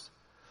place.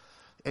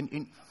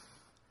 And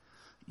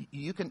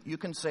you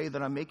can say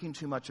that I'm making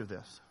too much of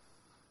this.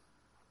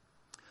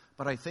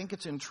 But I think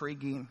it's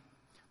intriguing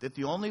that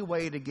the only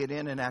way to get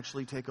in and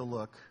actually take a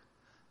look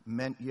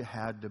meant you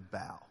had to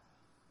bow.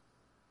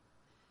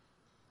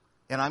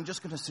 And I'm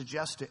just going to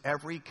suggest to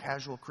every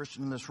casual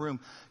Christian in this room,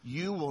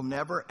 you will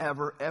never,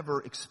 ever,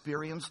 ever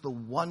experience the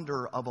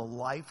wonder of a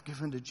life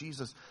given to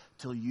Jesus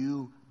till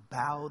you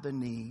bow the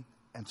knee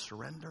and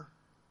surrender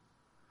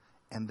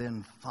and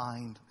then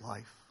find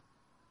life.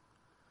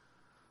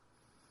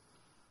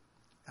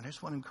 And I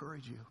just want to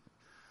encourage you.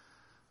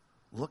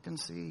 Look and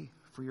see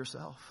for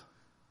yourself.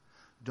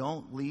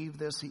 Don't leave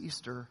this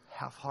Easter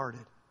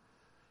half-hearted.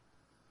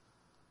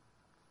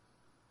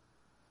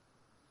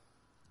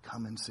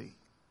 Come and see.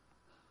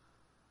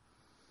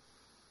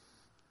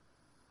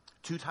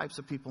 Two types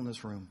of people in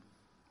this room.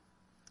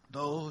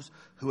 Those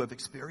who have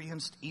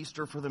experienced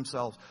Easter for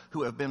themselves,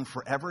 who have been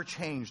forever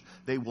changed.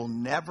 They will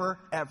never,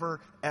 ever,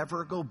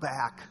 ever go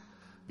back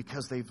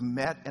because they've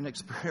met and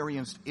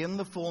experienced in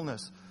the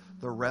fullness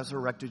the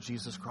resurrected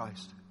Jesus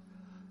Christ.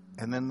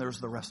 And then there's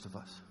the rest of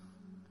us.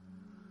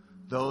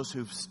 Those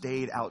who've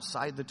stayed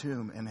outside the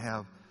tomb and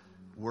have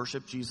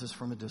worshiped Jesus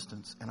from a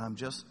distance. And I'm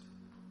just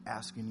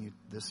asking you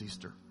this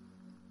Easter,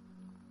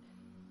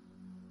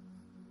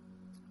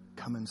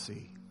 come and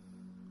see.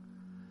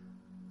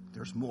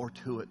 There's more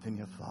to it than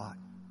you thought.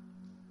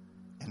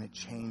 And it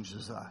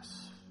changes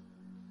us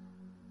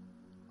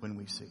when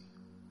we see.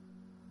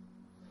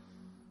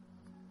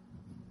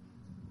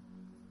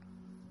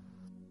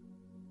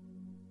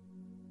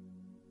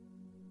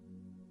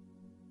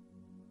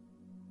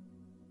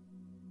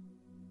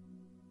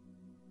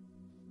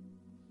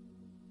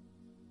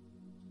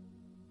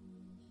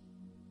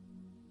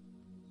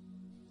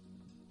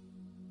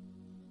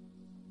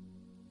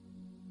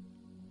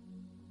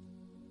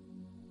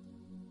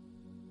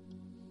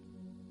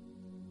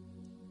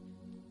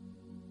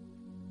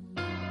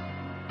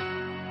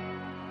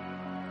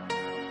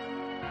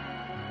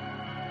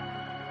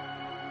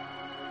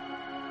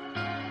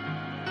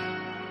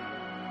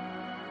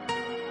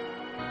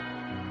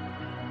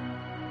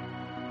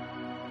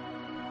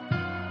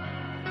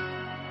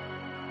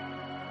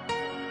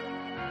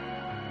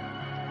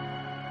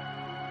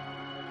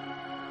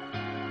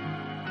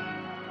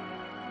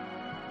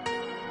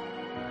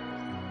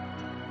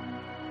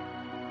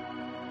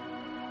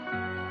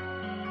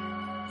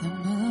 The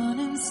moon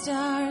and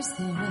stars,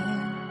 they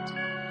wept.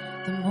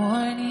 The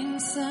morning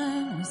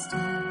sun was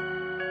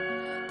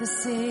dead. The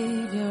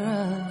Savior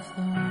of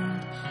the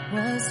world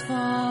was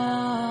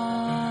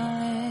fallen.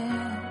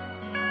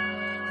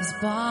 His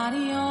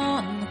body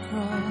on the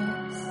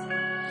cross,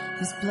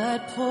 His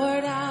blood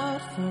poured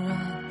out for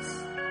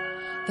us.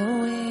 The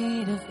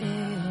weight of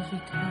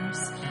every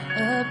curse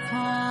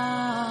upon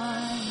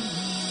Him.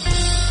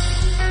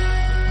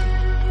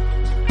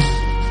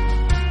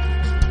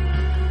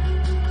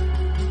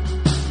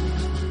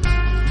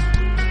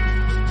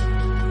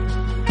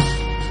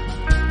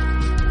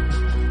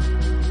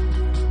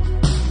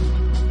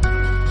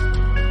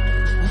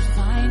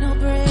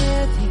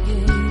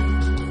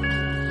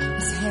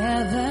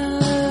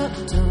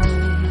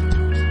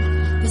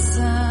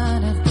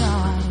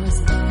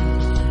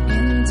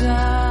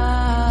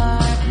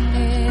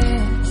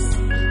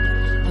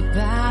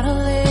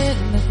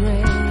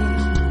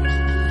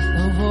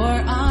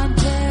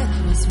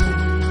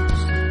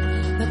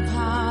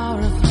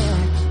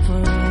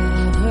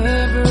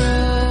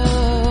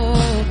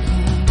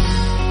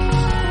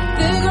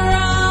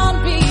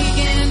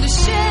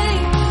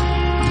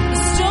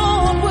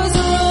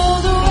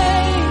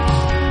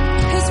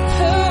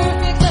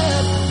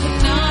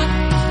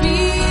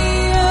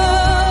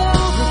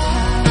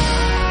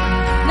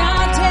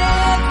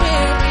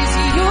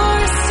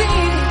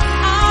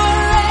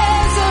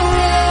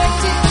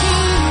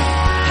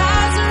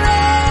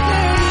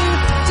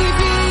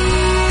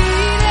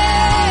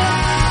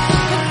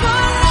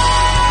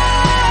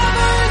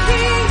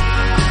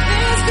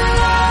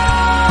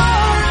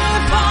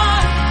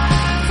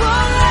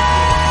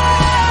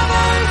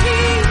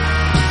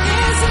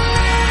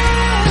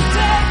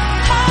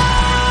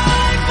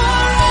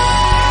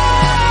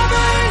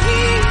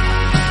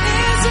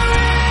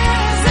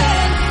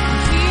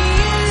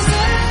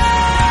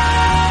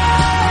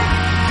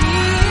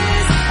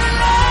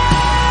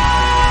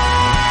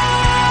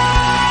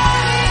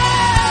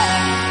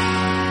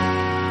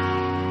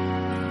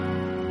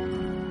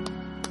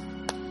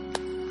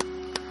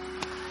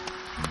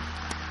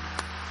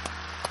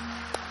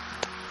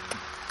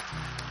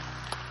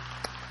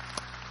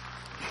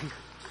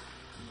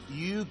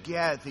 You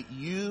get that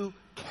you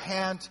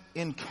can't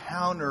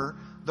encounter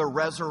the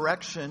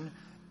resurrection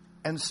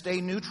and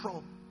stay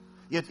neutral.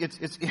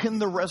 It's in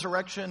the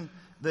resurrection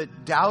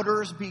that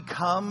doubters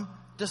become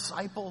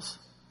disciples.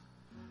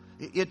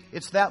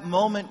 It's that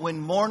moment when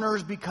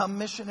mourners become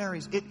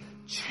missionaries. It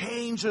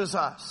changes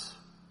us.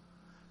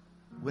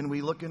 when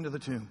we look into the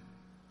tomb,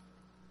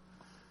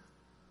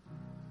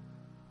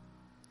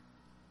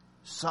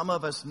 some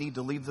of us need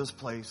to leave this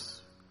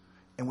place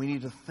and we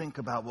need to think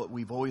about what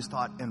we've always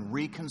thought and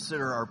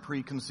reconsider our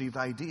preconceived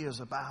ideas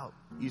about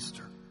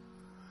Easter.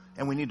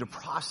 And we need to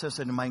process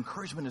it. And my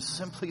encouragement is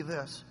simply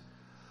this.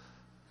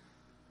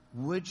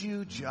 Would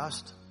you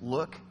just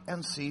look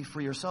and see for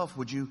yourself?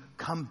 Would you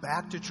come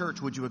back to church?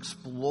 Would you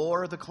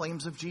explore the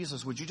claims of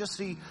Jesus? Would you just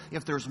see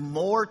if there's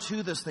more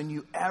to this than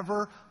you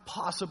ever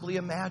possibly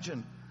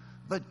imagined?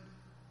 But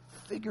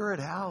figure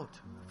it out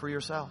for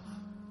yourself.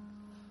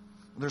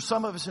 There's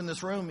some of us in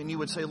this room, and you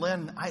would say,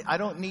 Lynn, I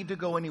don't need to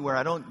go anywhere.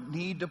 I don't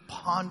need to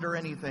ponder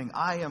anything.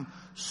 I am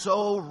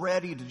so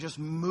ready to just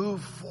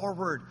move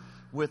forward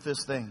with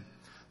this thing.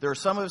 There are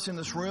some of us in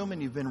this room,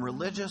 and you've been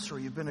religious or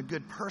you've been a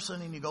good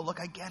person, and you go, look,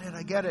 I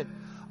get it.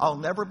 I'll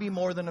never be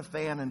more than a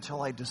fan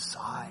until I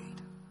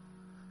decide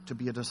to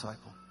be a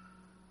disciple.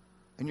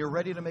 And you're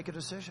ready to make a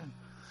decision.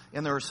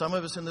 And there are some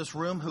of us in this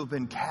room who've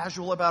been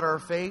casual about our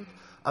faith.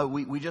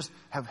 We just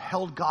have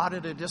held God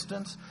at a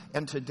distance.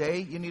 And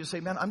today you need to say,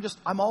 man,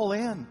 I'm all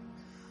in.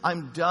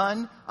 I'm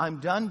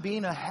done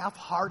being a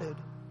half-hearted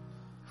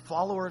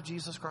follower of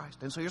Jesus Christ.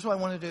 And so here's what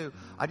I want to do.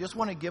 I just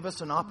want to give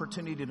us an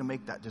opportunity to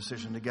make that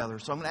decision together.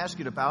 So I'm going to ask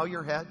you to bow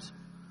your heads.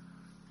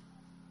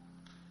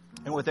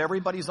 And with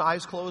everybody's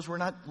eyes closed,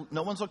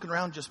 no one's looking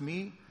around, just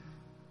me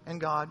and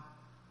God.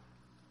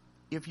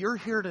 If you're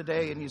here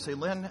today and you say,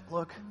 Lynn,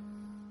 look,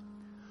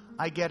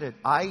 I get it.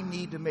 I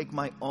need to make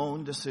my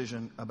own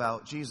decision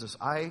about Jesus.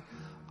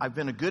 I've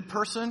been a good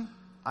person.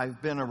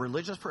 I've been a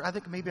religious person. I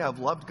think maybe I've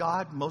loved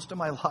God most of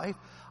my life.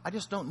 I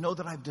just don't know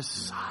that I've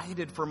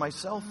decided for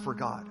myself for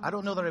God. I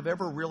don't know that I've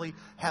ever really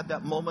had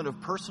that moment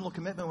of personal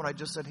commitment when I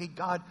just said, hey,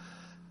 God,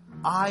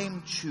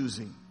 I'm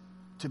choosing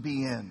to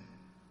be in.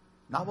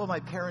 Not what my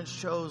parents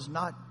chose,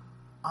 not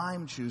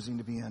I'm choosing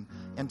to be in.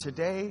 And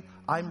today,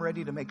 I'm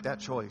ready to make that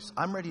choice.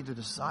 I'm ready to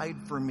decide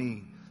for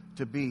me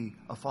to be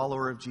a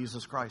follower of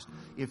Jesus Christ.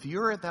 If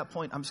you're at that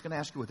point, I'm just going to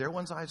ask you with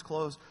everyone's eyes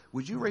closed,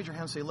 would you raise your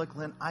hand and say, look,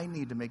 Lynn, I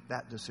need to make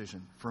that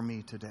decision for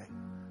me today.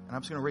 And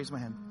I'm just going to raise my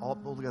hand.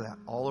 Look at that.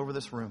 All over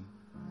this room,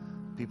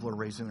 people are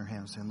raising their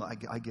hands saying,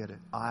 I get it.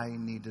 I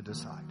need to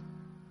decide.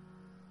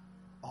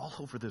 All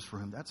over this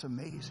room. That's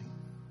amazing.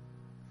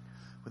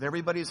 With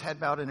everybody's head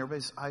bowed and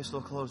everybody's eyes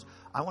still closed,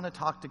 I want to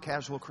talk to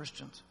casual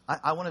Christians.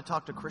 I want to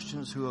talk to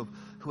Christians who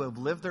have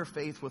lived their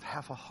faith with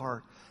half a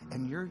heart.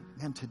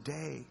 And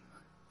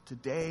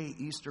today,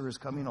 Easter is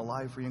coming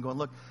alive for you and going,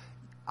 look,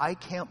 I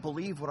can't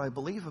believe what I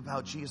believe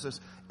about Jesus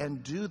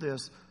and do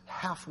this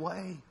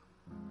halfway.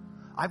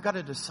 I've got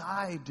to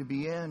decide to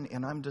be in,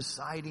 and I'm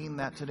deciding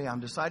that today. I'm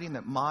deciding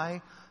that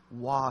my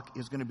walk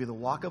is going to be the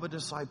walk of a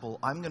disciple.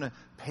 I'm going to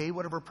pay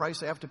whatever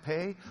price I have to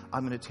pay.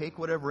 I'm going to take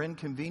whatever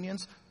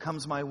inconvenience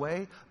comes my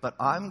way, but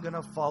I'm going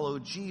to follow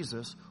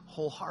Jesus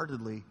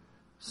wholeheartedly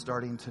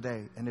starting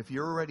today. And if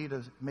you're ready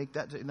to make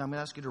that, and I'm going to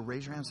ask you to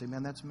raise your hand and say,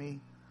 man, that's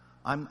me.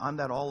 I'm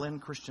that all-in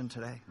Christian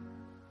today.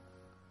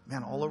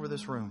 Man, all over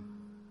this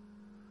room.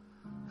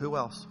 Who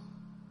else?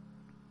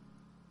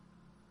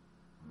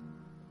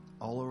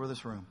 All over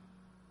this room.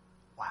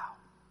 Wow.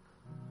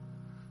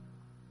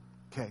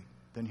 Okay,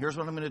 then here's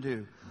what I'm going to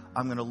do.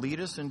 I'm going to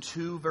lead us in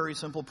two very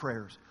simple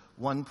prayers.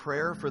 One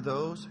prayer for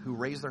those who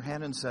raised their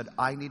hand and said,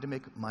 I need to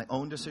make my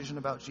own decision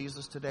about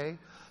Jesus today.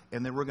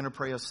 And then we're going to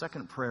pray a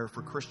second prayer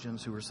for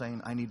Christians who are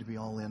saying, I need to be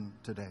all in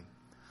today.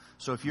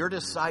 So if you're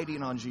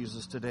deciding on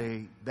Jesus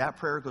today, that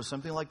prayer goes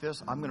something like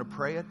this. I'm going to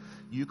pray it.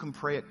 You can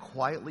pray it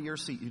quietly in your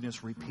seat. You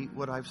just repeat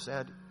what I've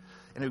said.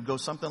 And it would go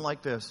something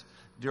like this.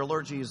 Dear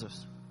Lord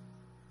Jesus,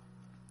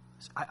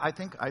 I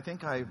think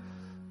I've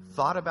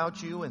thought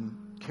about you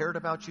and cared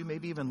about you,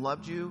 maybe even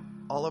loved you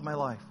all of my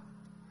life.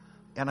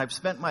 And I've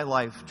spent my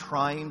life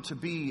trying to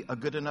be a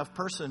good enough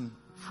person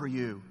for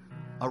you,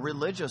 a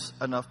religious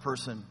enough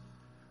person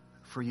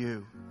for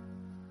you.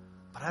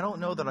 But I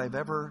don't know that I've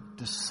ever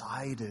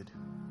decided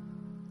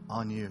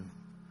on you.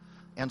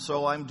 And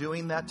so I'm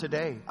doing that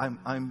today.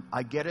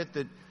 I get it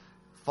that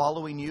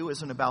following you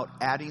isn't about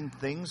adding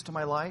things to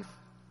my life.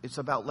 It's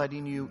about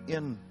letting you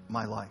in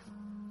my life.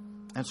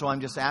 And so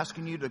I'm just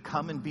asking you to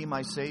come and be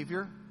my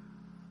Savior.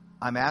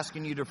 I'm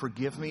asking you to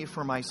forgive me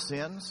for my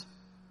sins.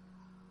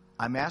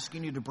 I'm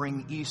asking you to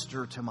bring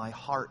Easter to my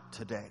heart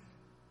today.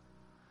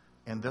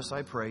 And this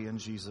I pray in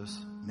Jesus'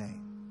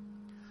 name.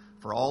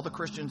 For all the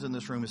Christians in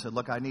this room who said,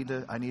 look, I need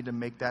to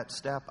make that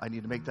step. I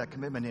need to make that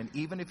commitment. And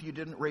even if you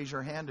didn't raise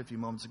your hand a few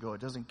moments ago,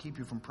 it doesn't keep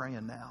you from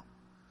praying now.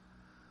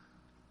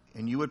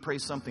 And you would pray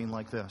something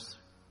like this.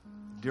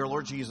 Dear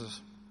Lord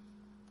Jesus,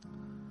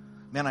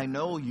 man, I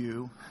know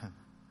you.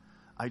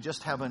 I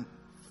just haven't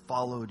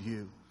followed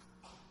you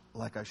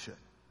like I should.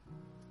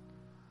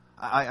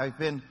 I've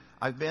been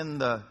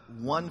the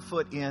 1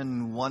 foot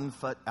in, 1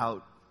 foot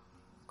out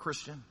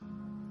Christian.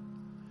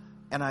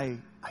 And I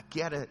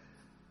get it.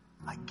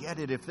 I get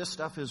it. If this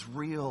stuff is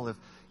real,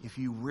 if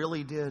you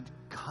really did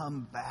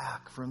come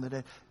back from the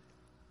dead,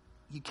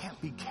 you can't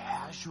be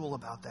casual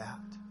about that.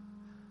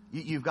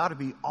 You've got to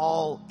be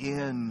all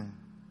in.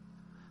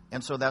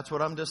 And so that's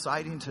what I'm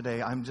deciding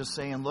today. I'm just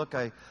saying, look,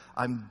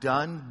 I'm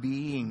done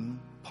being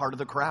part of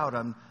the crowd.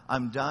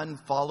 I'm done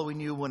following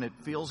you when it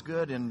feels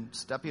good and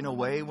stepping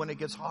away when it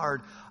gets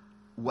hard.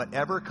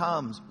 Whatever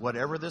comes,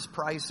 whatever this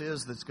price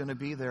is that's going to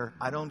be there,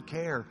 I don't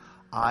care.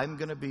 I'm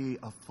going to be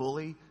a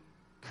fully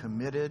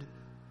committed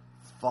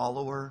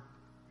follower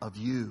of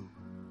you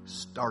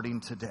starting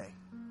today.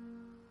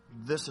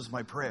 This is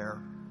my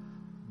prayer.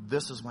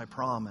 This is my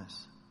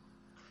promise.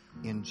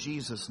 In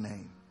Jesus'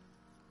 name,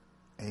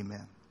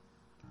 amen.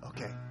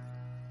 Okay,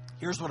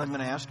 here's what I'm going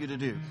to ask you to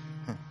do.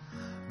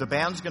 The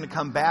band's going to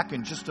come back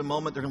in just a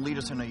moment. They're going to lead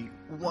us in a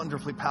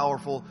wonderfully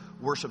powerful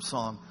worship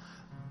song.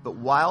 But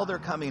while they're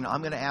coming,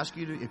 I'm going to ask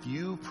you to, if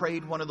you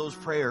prayed one of those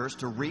prayers,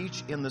 to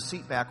reach in the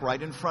seat back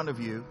right in front of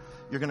you.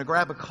 You're going to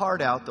grab a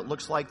card out that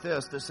looks like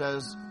this that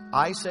says,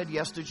 I said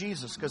yes to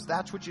Jesus, because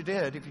that's what you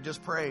did if you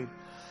just prayed.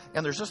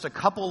 And there's just a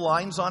couple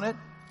lines on it.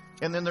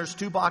 And then there's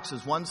two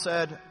boxes. One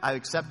said, I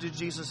accepted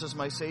Jesus as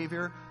my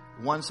Savior.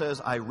 One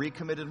says, I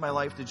recommitted my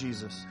life to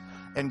Jesus.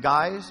 And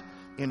guys,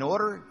 in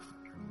order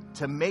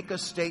to make a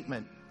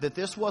statement that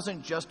this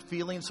wasn't just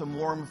feeling some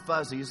warm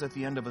fuzzies at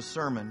the end of a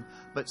sermon,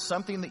 but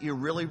something that you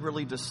really,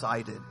 really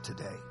decided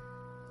today,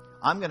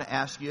 I'm going to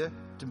ask you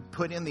to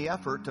put in the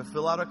effort to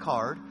fill out a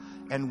card.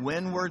 And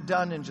when we're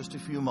done in just a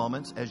few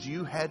moments, as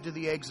you head to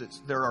the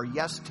exits, there are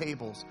yes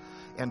tables.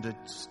 And to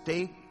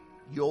stake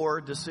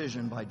your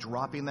decision by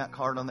dropping that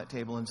card on that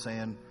table and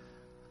saying,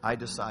 I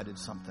decided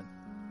something.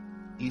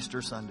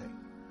 Easter Sunday,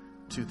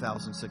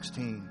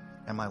 2016,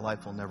 and my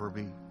life will never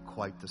be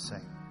quite the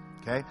same.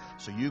 Okay?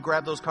 So you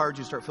grab those cards,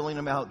 you start filling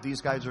them out.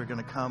 These guys are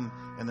going to come,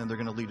 and then they're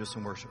going to lead us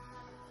in worship.